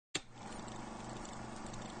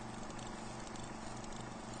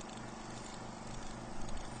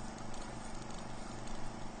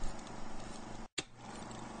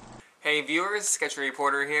Hey viewers, Sketchy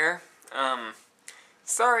Reporter here.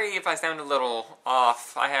 Sorry if I sound a little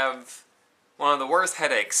off. I have one of the worst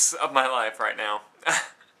headaches of my life right now.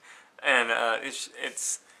 And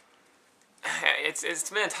it's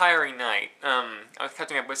been a tiring night. I was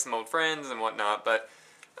catching up with some old friends and whatnot, but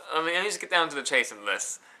let me just get down to the chase of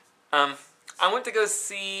this. I went to go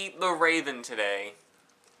see The Raven today.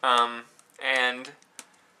 And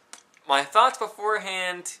my thoughts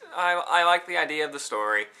beforehand, I like the idea of the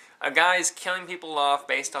story. A guy's killing people off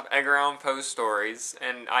based off Edgar Allan Poe's stories,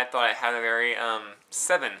 and I thought it had a very,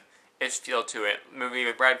 Seven-ish feel to it. Movie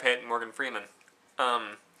with Brad Pitt and Morgan Freeman.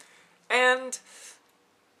 And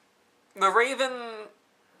The Raven,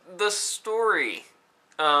 the story,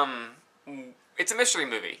 it's a mystery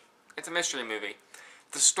movie. It's a mystery movie.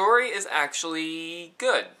 The story is actually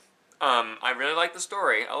good. I really like the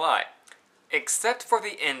story a lot. Except for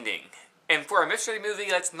the ending. And for a mystery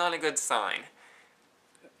movie, that's not a good sign.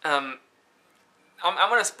 I'm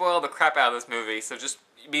gonna spoil the crap out of this movie, so just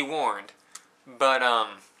be warned. But,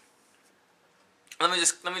 let me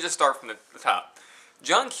just start from the top.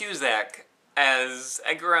 John Cusack as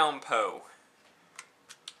Edgar Allan Poe.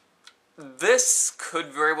 This could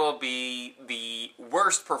very well be the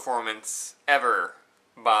worst performance ever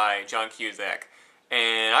by John Cusack.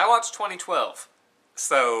 And I watched 2012.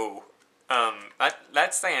 So,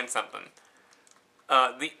 that's saying something.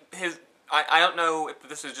 I don't know if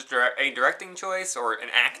this is just a directing choice or an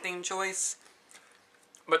acting choice,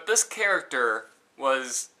 but this character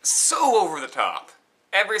was so over the top.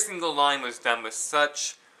 Every single line was done with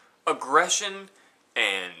such aggression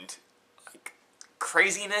and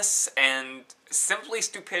craziness and simply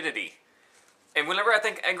stupidity. And whenever I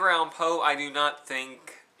think Edgar Allan Poe, I do not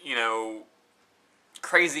think,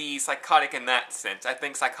 crazy, psychotic in that sense. I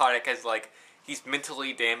think psychotic as, he's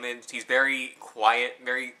mentally damaged, he's very quiet,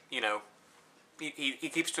 very, he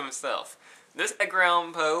keeps to himself. This Edgar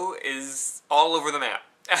Allan Poe is all over the map.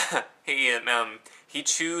 He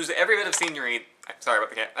chews every bit of scenery, sorry about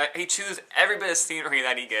the cat, he chews every bit of scenery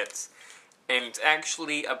that he gets, and it's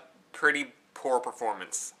actually a pretty poor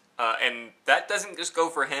performance. And that doesn't just go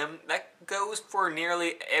for him, that goes for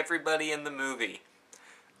nearly everybody in the movie.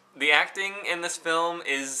 The acting in this film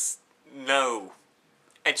is no.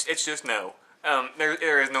 It's just no.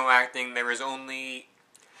 There is no acting, there is only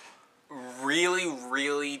really,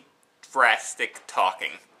 really drastic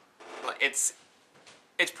talking. It's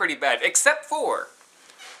pretty bad, except for,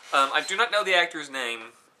 I do not know the actor's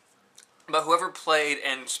name, but whoever played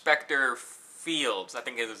Inspector Fields, I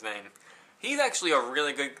think is his name, he's actually a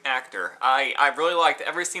really good actor. I really liked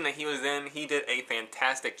every scene that he was in. He did a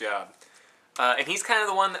fantastic job. And he's kind of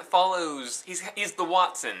the one that follows, he's the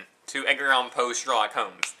Watson to Edgar Allan Poe's Sherlock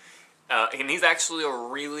Holmes. And he's actually a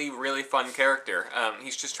really, really fun character.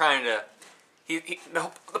 He's just trying to,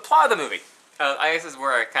 the plot of the movie, I guess is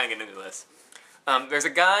where I kind of get into this. There's a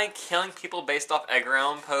guy killing people based off Edgar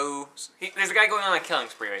Allan Poe. There's a guy going on a killing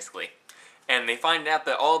spree, basically. And they find out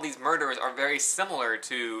that all these murders are very similar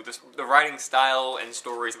to the writing style and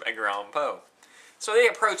stories of Edgar Allan Poe. So they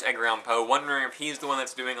approach Edgar Allan Poe, wondering if he's the one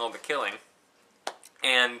that's doing all the killing.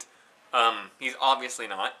 And he's obviously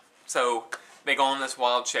not. So they go on this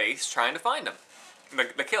wild chase trying to find him.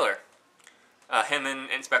 The killer. Him and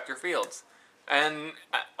Inspector Fields. And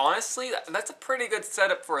honestly, that's a pretty good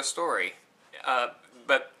setup for a story. I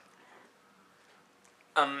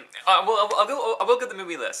will give the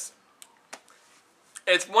movie this.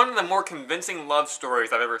 It's one of the more convincing love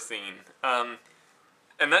stories I've ever seen. And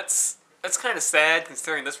that's kind of sad,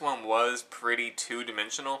 considering this one was pretty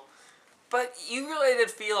two-dimensional. But you really did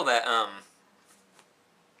feel that,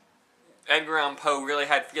 Edgar Allan Poe really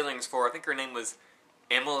had feelings for, I think her name was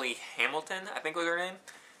Emily Hamilton, I think was her name.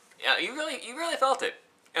 Yeah, you really felt it.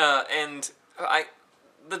 And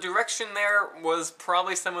the direction there was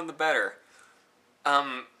probably some of the better.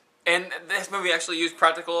 And this movie actually used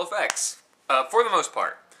practical effects, for the most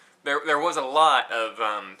part. There was a lot of,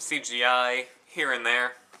 CGI here and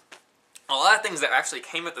there. A lot of things that actually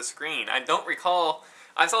came at the screen. I don't recall,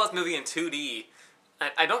 I saw this movie in 2D.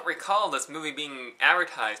 I don't recall this movie being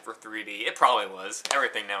advertised for 3D. It probably was.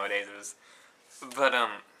 Everything nowadays is. But,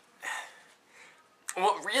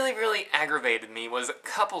 what really, really aggravated me was a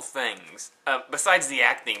couple things. Besides the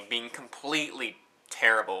acting being completely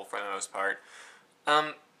terrible for the most part.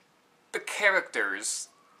 The characters.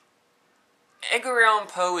 Edgar Allan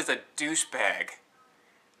Poe is a douchebag.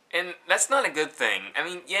 And that's not a good thing. I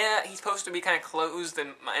mean, yeah, he's supposed to be kind of closed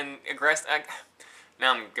and aggressive.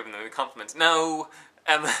 Now I'm giving them compliments. No,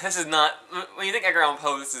 this is not, when you think Edgar Allan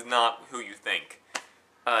Poe, this is not who you think.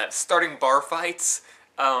 Starting bar fights,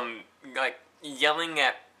 yelling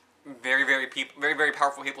at very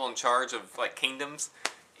powerful people in charge of like kingdoms.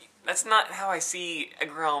 That's not how I see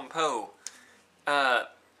Edgar Allan Poe.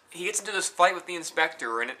 He gets into this fight with the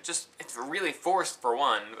inspector, and it's really forced for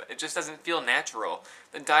one. It just doesn't feel natural.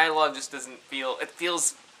 The dialogue just doesn't feel. It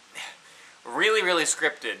feels really, really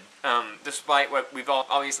scripted. Despite what we've all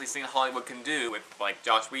obviously seen Hollywood can do with like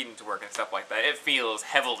Joss Whedon's work and stuff like that, it feels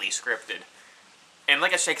heavily scripted, in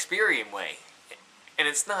like a Shakespearean way. And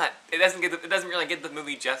it's not. It doesn't really give the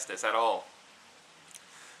movie justice at all.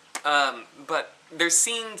 But there's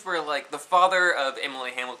scenes where like the father of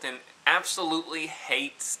Emily Hamilton absolutely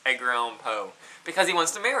hates Edgar Allan Poe because he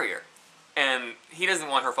wants to marry her, and he doesn't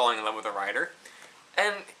want her falling in love with a writer,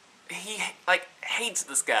 and he like hates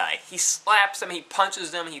this guy. He slaps him, he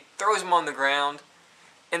punches him, he throws him on the ground,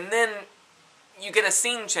 and then you get a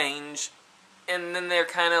scene change, and then they're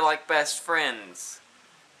kind of like best friends.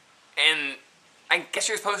 And I guess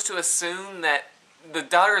you're supposed to assume that the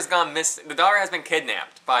daughter has gone missing. The daughter has been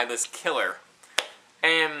kidnapped by this killer,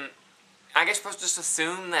 and I guess you're supposed to just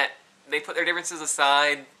assume that they put their differences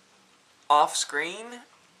aside off screen.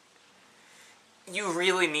 You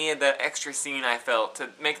really needed that extra scene, I felt, to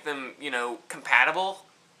make them, you know, compatible.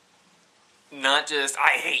 Not just,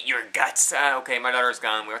 I hate your guts. Okay, my daughter's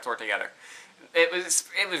gone. We have to work together. It was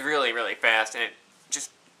really, really fast, and it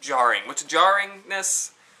just jarring. With the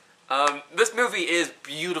jarringness, this movie is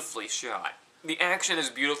beautifully shot. The action is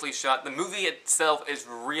beautifully shot. The movie itself is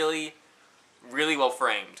really, really well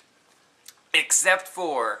framed. Except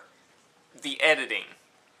for the editing.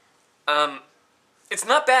 It's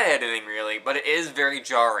not bad editing, really, but it is very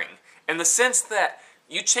jarring. In the sense that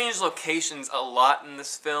you change locations a lot in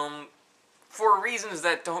this film for reasons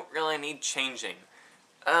that don't really need changing.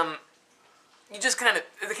 You just kind of...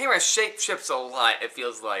 The camera shape-shifts a lot, it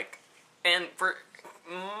feels like. And for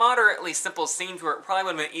moderately simple scenes where it probably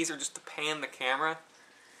would have been easier just to pan the camera.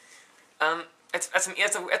 That's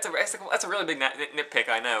a really big nitpick,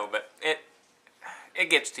 I know, but it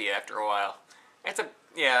gets to you after a while. It's a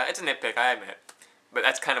nitpick, I admit, but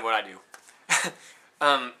that's kind of what I do.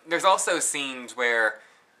 There's also scenes where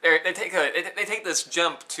they take this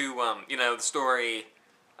jump to you know, the story,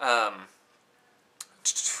 what's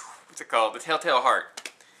it called, The Telltale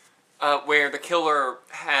Heart, where the killer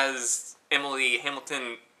has Emily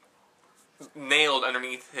Hamilton nailed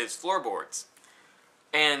underneath his floorboards,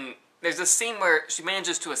 and there's a scene where she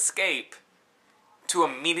manages to escape to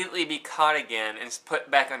immediately be caught again and put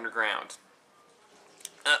back underground.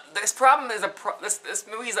 This problem is that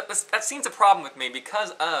scene's a problem with me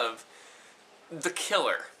because of the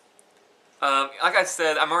killer. Like I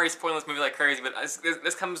said, I'm already spoiling this movie like crazy, but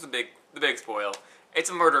this comes the big spoil. It's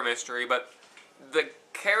a murder mystery, but the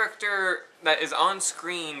character that is on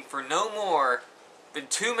screen for no more than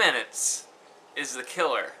 2 minutes is the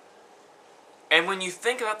killer. And when you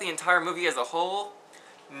think about the entire movie as a whole,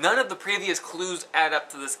 none of the previous clues add up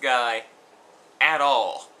to this guy at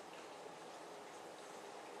all.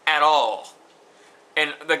 At all.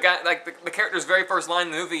 And the guy, like, the character's very first line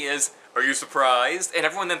in the movie is, "Are you surprised?" And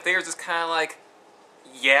everyone in the theater is just kind of like,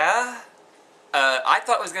 yeah? I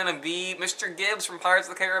thought it was going to be Mr. Gibbs from Pirates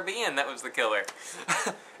of the Caribbean that was the killer.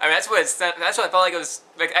 I mean, that's what I felt like it was,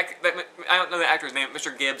 like, I don't know the actor's name,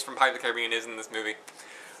 Mr. Gibbs from Pirates of the Caribbean is in this movie.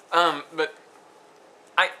 But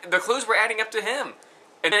the clues were adding up to him.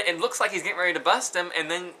 And then it looks like he's getting ready to bust him, and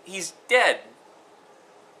then he's dead.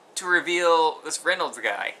 To reveal this Reynolds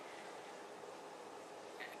guy.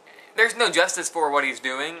 There's no justice for what he's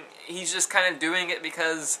doing. He's just kind of doing it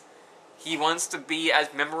because he wants to be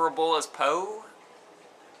as memorable as Poe.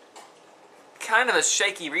 Kind of a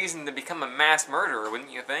shaky reason to become a mass murderer,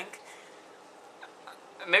 wouldn't you think?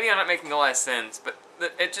 Maybe I'm not making a lot of sense, but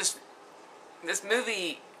this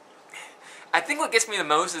movie, I think what gets me the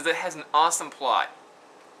most is that it has an awesome plot.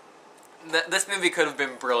 This movie could have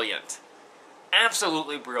been brilliant.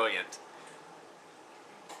 Absolutely brilliant.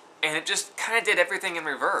 And it just kind of did everything in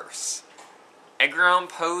reverse. Edgar Allan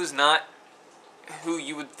Poe's not who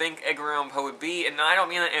you would think Edgar Allan Poe would be, and I don't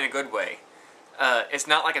mean that in a good way. It's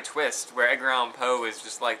not like a twist where Edgar Allan Poe is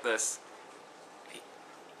just like this.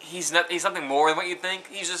 He's something more than what you'd think.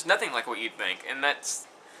 He's just nothing like what you'd think, and that's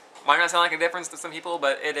might not sound like a difference to some people,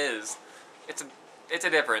 but it is. It's a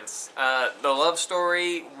difference. The love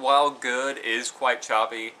story, while good, is quite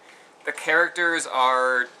choppy. The characters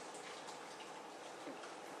are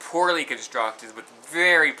poorly constructed with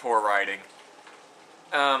very poor writing.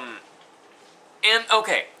 And,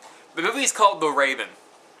 okay, the movie's called The Raven.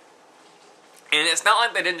 And it's not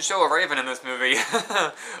like they didn't show a raven in this movie.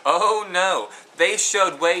 Oh no, they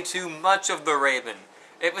showed way too much of the raven.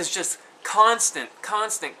 It was just constant,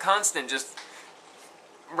 just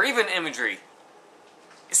raven imagery.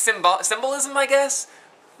 symbolism, I guess.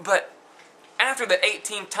 But after the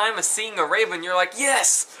 18th time of seeing a raven, you're like,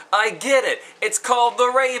 yes, I get it. It's called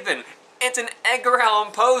The Raven. It's an Edgar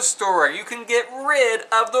Allan Poe story. You can get rid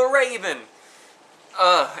of the raven.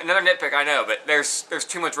 Another nitpick, I know, but there's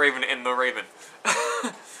too much raven in The Raven.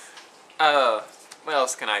 What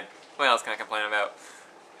else can I complain about?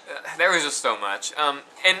 There was just so much.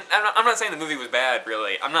 And I'm not saying the movie was bad,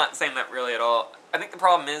 really. I'm not saying that really at all. I think the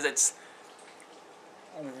problem is it's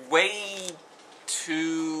way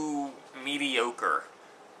too mediocre.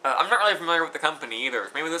 I'm not really familiar with the company either.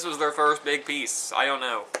 Maybe this was their first big piece. I don't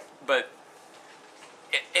know. But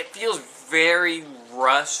it feels very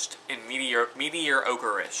rushed and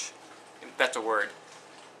mediocre-ish, if that's a word.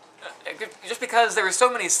 Just because there were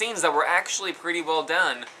so many scenes that were actually pretty well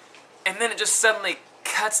done, and then it just suddenly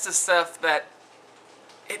cuts to stuff that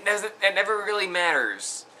it never really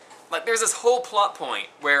matters. Like, there's this whole plot point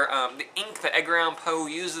where the ink that Edgar Allan Poe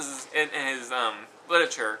uses in his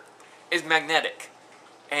literature is magnetic.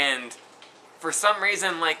 And for some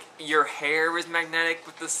reason, like, your hair is magnetic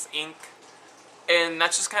with this ink. And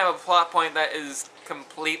that's just kind of a plot point that is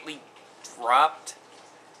completely dropped.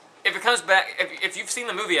 If it comes back, if you've seen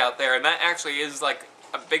the movie out there, and that actually is, like,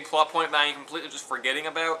 a big plot point that I'm completely just forgetting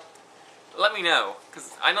about, let me know,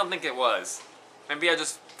 because I don't think it was. Maybe I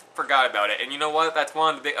just forgot about it. And you know what? That's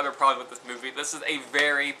one of the big other problems with this movie. This is a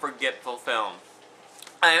very forgetful film.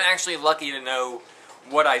 I'm actually lucky to know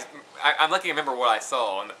what I'm lucky to remember what I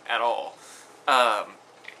saw at all.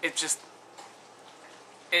 It just...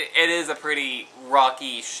 It is a pretty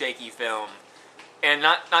rocky, shaky film. And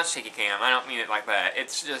not shaky cam, I don't mean it like that.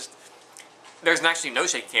 It's just... There's actually no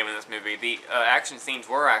shaky cam in this movie. The action scenes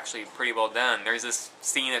were actually pretty well done. There's this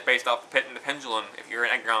scene that's based off The Pit and the Pendulum, if you're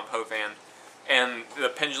an Edgar Allan Poe fan. And the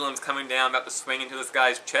pendulum's coming down, about to swing into this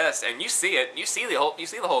guy's chest, and you see it. You see the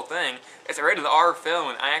whole thing. It's a rated R film,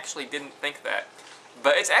 and I actually didn't think that.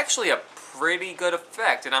 But it's actually a pretty good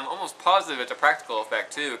effect, and I'm almost positive it's a practical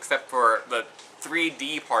effect too, except for the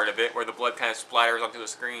 3D part of it, where the blood kind of splatters onto the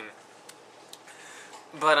screen.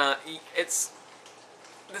 But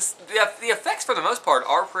the effects for the most part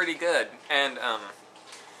are pretty good, and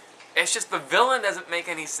it's just the villain doesn't make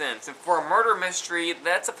any sense, and for a murder mystery,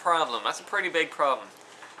 that's a problem. That's a pretty big problem.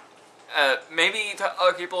 Maybe to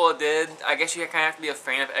other people it did. I guess you kind of have to be a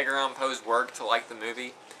fan of Edgar Allan Poe's work to like the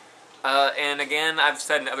movie. And again, I've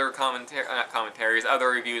said in other other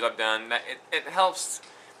reviews I've done, that it helps.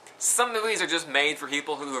 Some movies are just made for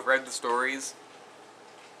people who have read the stories.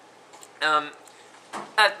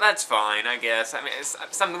 That's fine, I guess. I mean,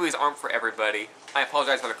 some movies aren't for everybody. I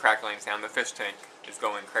apologize for the crackling sound. The fish tank is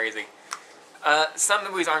going crazy. Some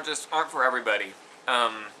movies aren't for everybody.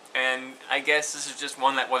 And I guess this is just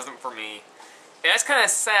one that wasn't for me. And that's kind of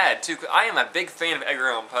sad, too, because I am a big fan of Edgar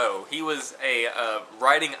Allan Poe. He was a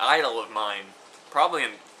writing idol of mine, probably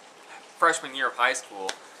in freshman year of high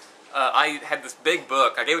school. I had this big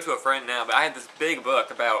book. I gave it to a friend now, but I had this big book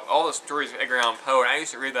about all the stories of Edgar Allan Poe, and I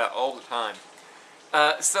used to read that all the time.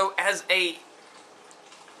 So as a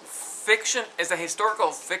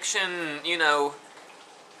historical fiction, you know,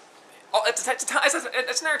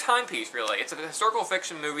 it's another timepiece, really. It's a historical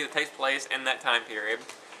fiction movie that takes place in that time period.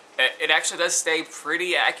 It actually does stay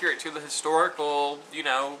pretty accurate to the historical, you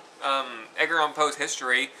know, Edgar Allan Poe's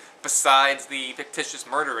history, besides the fictitious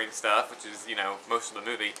murdering stuff, which is, you know, most of the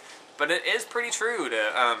movie. But it is pretty true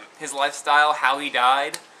to his lifestyle, how he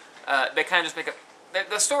died. They kind of just make a...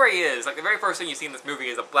 The story is, like, the very first thing you see in this movie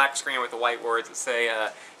is a black screen with the white words that say,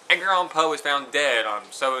 Edgar Allan Poe was found dead on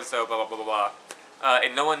so-and-so, blah, blah, blah, blah, blah.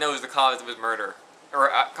 And no one knows the cause of his murder, or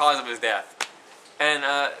cause of his death. And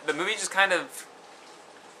the movie just kind of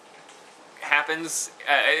happens.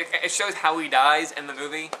 It shows how he dies in the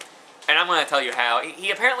movie, and I'm going to tell you how. He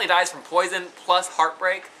apparently dies from poison plus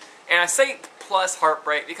heartbreak, and I say plus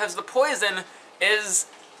heartbreak because the poison is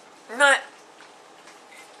not...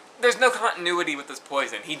 There's no continuity with this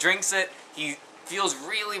poison. He drinks it, he feels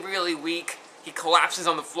really, really weak, he collapses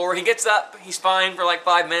on the floor, he gets up, he's fine for like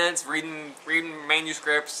 5 minutes, reading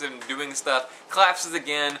manuscripts and doing stuff, collapses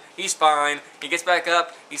again, he's fine, he gets back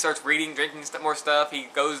up, he starts reading, drinking more stuff, he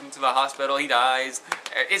goes into the hospital, he dies.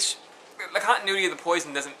 The continuity of the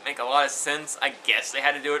poison doesn't make a lot of sense. I guess they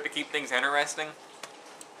had to do it to keep things interesting.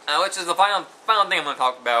 Which is the final thing I'm going to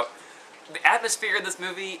talk about. The atmosphere of this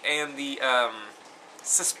movie and the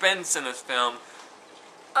suspense in this film,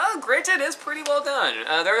 granted, is pretty well done.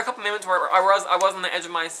 There were a couple moments where I was on the edge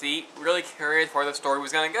of my seat, really curious where the story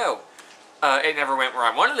was going to go. It never went where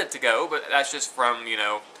I wanted it to go, but that's just from, you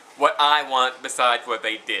know, what I want besides what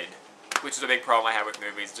they did. Which is a big problem I have with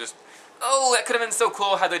movies. Just, oh, that could have been so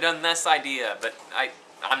cool had they done this idea, but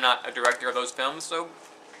I'm not a director of those films, so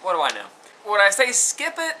what do I know? Would I say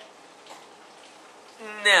skip it?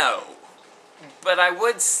 No. But I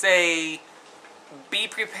would say be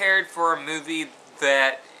prepared for a movie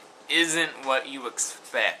that isn't what you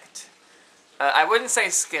expect. I wouldn't say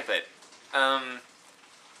skip it.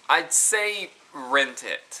 I'd say rent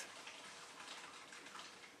it.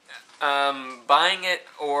 Buying it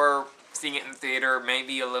or seeing it in the theater may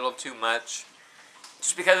be a little too much.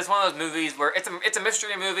 Just because it's one of those movies where it's a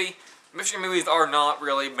mystery movie. Mystery movies are not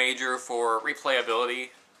really major for replayability.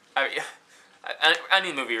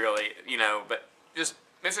 Any movie really, you know, but just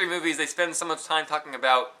mystery movies, they spend so much time talking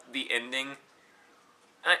about the ending.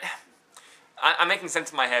 I'm making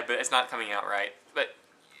sense in my head, but it's not coming out right. But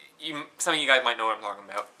some of you guys might know what I'm talking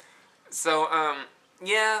about. So,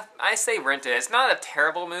 yeah, I say rent it. It's not a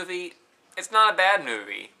terrible movie. It's not a bad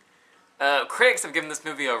movie. Critics have given this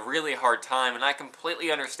movie a really hard time, and I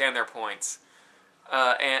completely understand their points.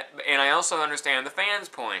 And I also understand the fans'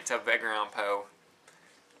 points of Edgar Allan Poe.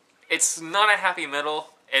 It's not a happy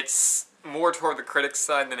middle. It's more toward the critics'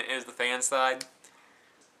 side than it is the fan side.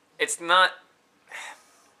 It's not...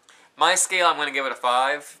 My scale, I'm going to give it a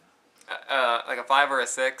 5. Like a 5 or a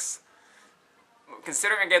 6.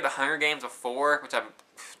 Considering I gave The Hunger Games a 4, which I'm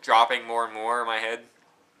dropping more and more in my head.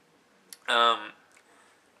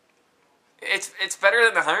 It's better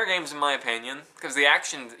than The Hunger Games in my opinion, because the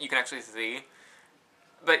action you can actually see.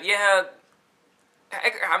 But yeah,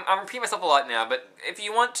 I'm repeating myself a lot now, but if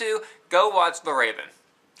you want to, go watch The Raven.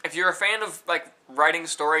 If you're a fan of, like, writing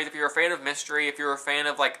stories, if you're a fan of mystery, if you're a fan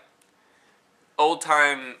of, like,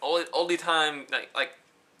 oldie time, like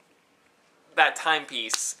that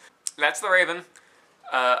timepiece, that's The Raven.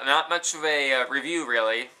 Not much of a review,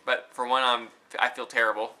 really, but for one, I feel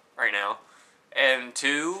terrible right now. And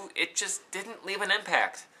two, it just didn't leave an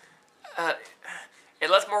impact. It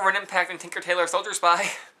left more of an impact than Tinker Tailor Soldier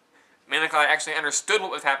Spy. Manukau actually understood what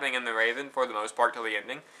was happening in The Raven, for the most part, till the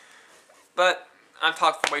ending. But I've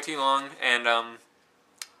talked for way too long, and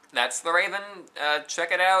that's The Raven.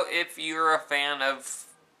 Check it out if you're a fan of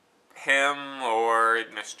him or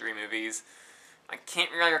mystery movies. I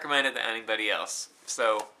can't really recommend it to anybody else.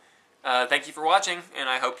 So, thank you for watching, and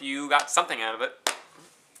I hope you got something out of it.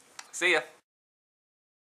 See ya.